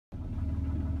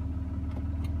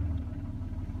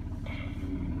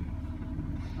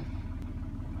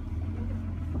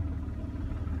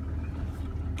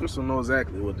Crystal knows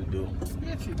exactly what to do.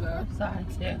 Yeah, she does. Sorry,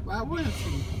 too. Why wouldn't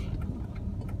she?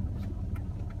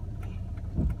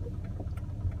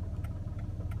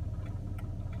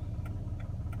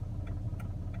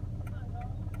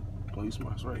 Police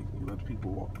marks, right? You let the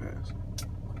people walk past.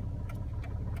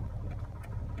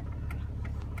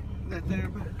 That's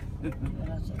everybody. Yeah,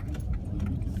 that's it.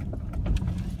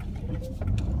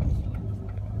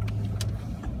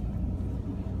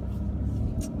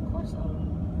 Of course I'm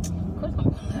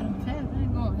gonna let him pass. I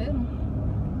ain't gonna hit him.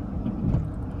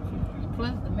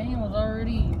 Plus, the man was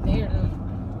already there to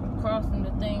crossing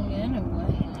the thing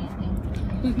anyway.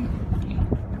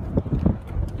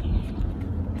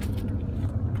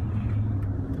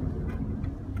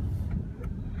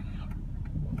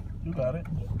 You got it.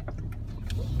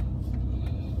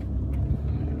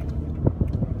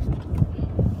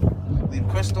 Leave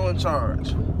Crystal in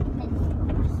charge.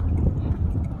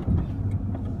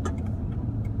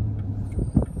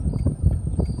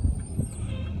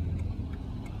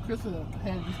 Crystal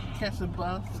had to catch a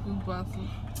bus, school buses.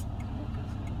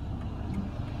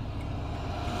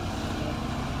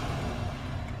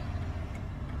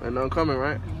 Ain't none coming,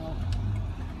 right? You know.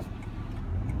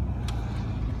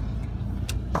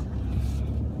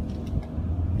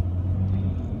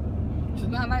 She's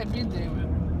not like me, David.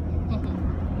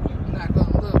 Not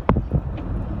gonna look.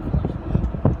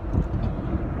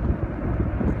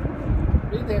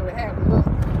 Big David have a look.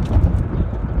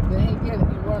 They ain't getting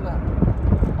it, you run out.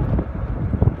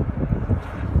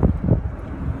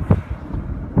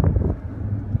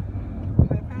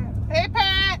 Hey,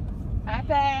 Pat! Hi,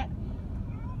 Pat.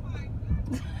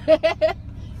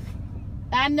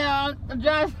 I know. I'm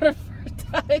driving for the first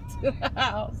time to the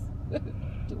house.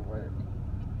 To work.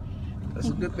 That's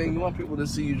a good thing. You want people to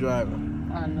see you driving.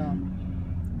 I know.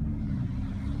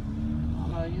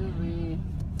 I know.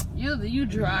 Usually you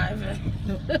driving.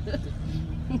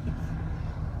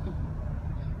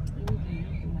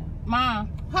 Mom.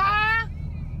 Huh?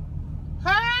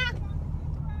 Huh?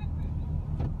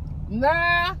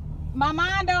 Nah. My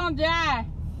mom don't drive.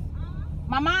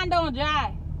 My mom don't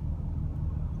drive.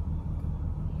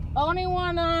 Only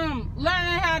one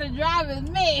learning how to drive is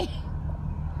me.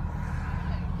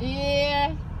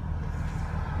 Yeah.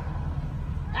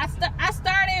 I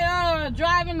started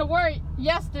driving to work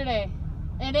yesterday,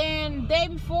 and then the day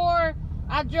before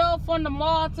I drove from the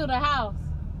mall to the house.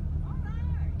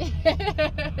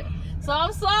 So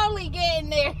I'm slowly getting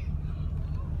there.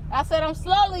 I said I'm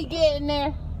slowly getting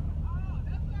there.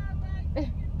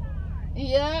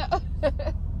 Yeah.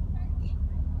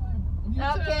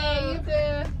 Okay, you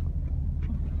too.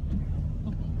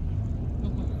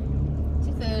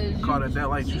 She said, Caught at that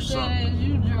light, you suck. said,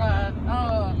 you drive.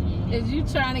 Oh, is you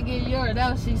trying to get yours?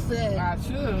 That's what she said. I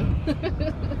should.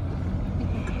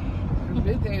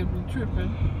 Big David be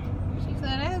tripping. She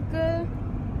said, that's good.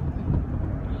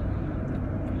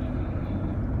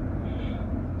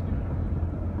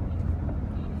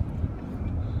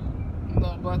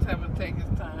 Little bus having to take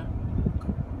his time.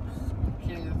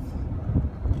 Kids.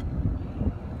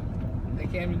 They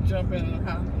can't be jumping in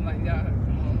the house. I'm like, y'all.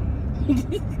 Of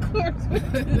course.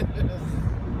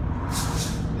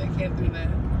 They can't do that.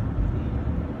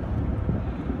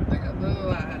 They got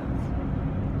little eyes.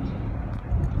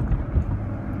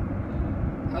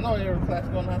 I know every class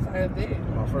going outside there.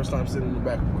 My first time sitting in the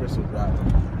back of Crystal driving.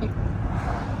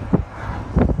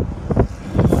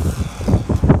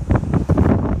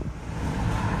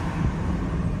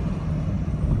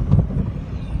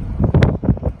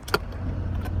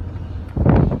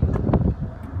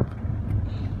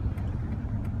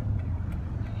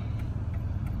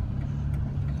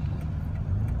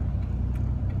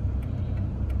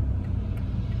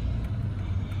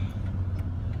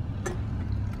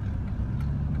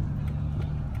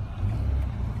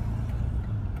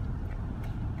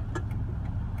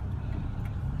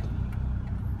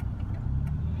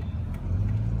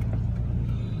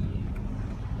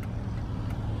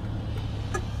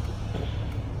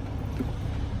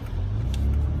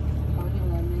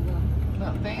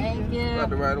 Thank you. Got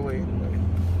the right away anyway.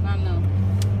 I know.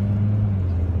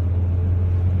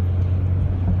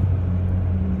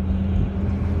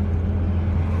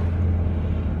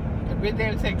 If Big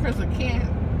Daddy say Crystal can't,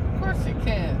 of course she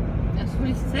can. That's what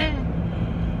he said.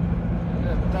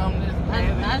 The dumbness, I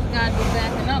just gotta do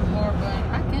backing up more, but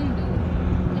I can do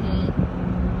it.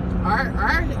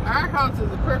 Our house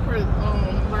is a perfect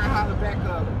learn how to back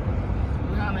up.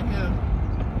 Behind the hill.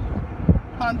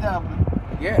 Hunt Dublin.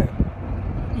 Yeah.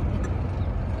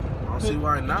 I don't see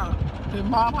why not. His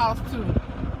mom's house too.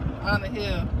 On the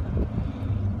hill.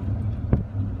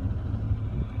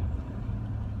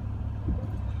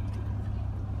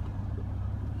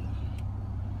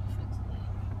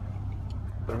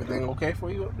 Everything okay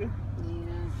for you up there? Yeah,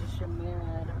 just your mirror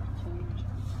had to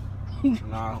change.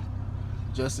 No.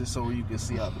 Just so you can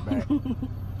see out the back.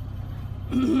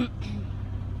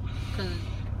 Cause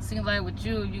it seems like with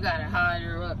you, you got it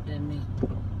higher up than me.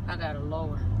 I got it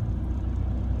lower.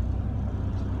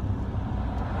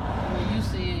 When you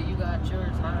see it, you got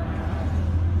yours higher up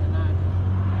than I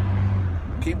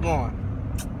do. Keep going.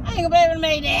 I ain't gonna be able to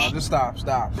make Oh, that. just stop.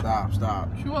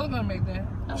 She was gonna make that.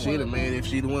 She'd have made it if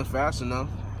she'd have went fast enough.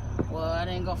 Well, I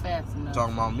didn't go fast enough.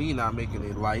 Talking about me not making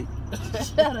it light.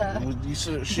 Shut up. You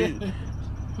should shoot.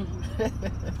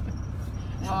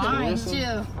 Well, I ain't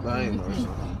chill. I ain't no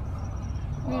son.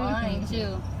 Well, I ain't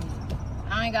chill.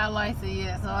 I ain't got a license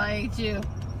yet, so I ain't chill.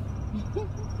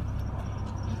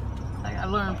 I got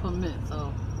learn permit,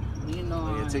 so you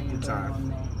know. Yeah, I take ain't your time. on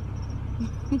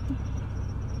that.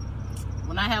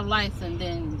 When I have license,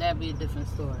 then that'd be a different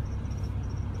story.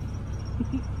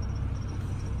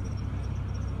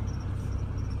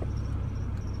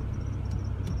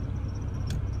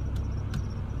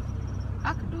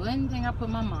 I could do anything I put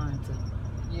my mind to.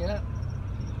 Yep.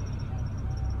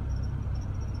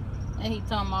 And he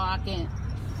talking about I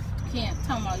can't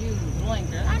talk about using a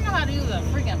blinker. I know how to use a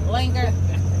freaking blinker.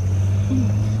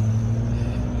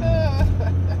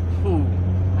 Who?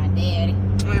 My daddy.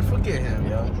 Man, forget him,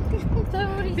 yo.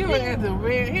 That's what he He been said. at the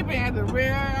rear. He been at the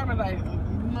rear. I be like,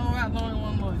 no, I don't even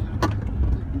want to look.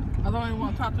 I don't even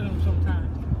want to talk to him sometimes.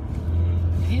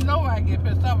 He know I get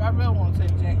pissed off. I really want to say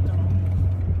Jack to him.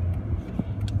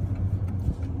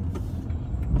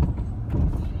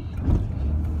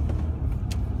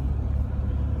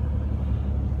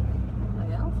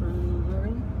 Like Alfred knew,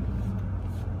 girl.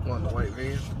 Want the white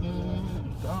van?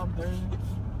 It's all dirty.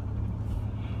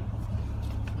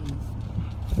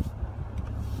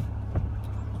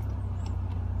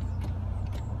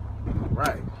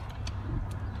 Right.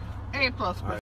 A plus.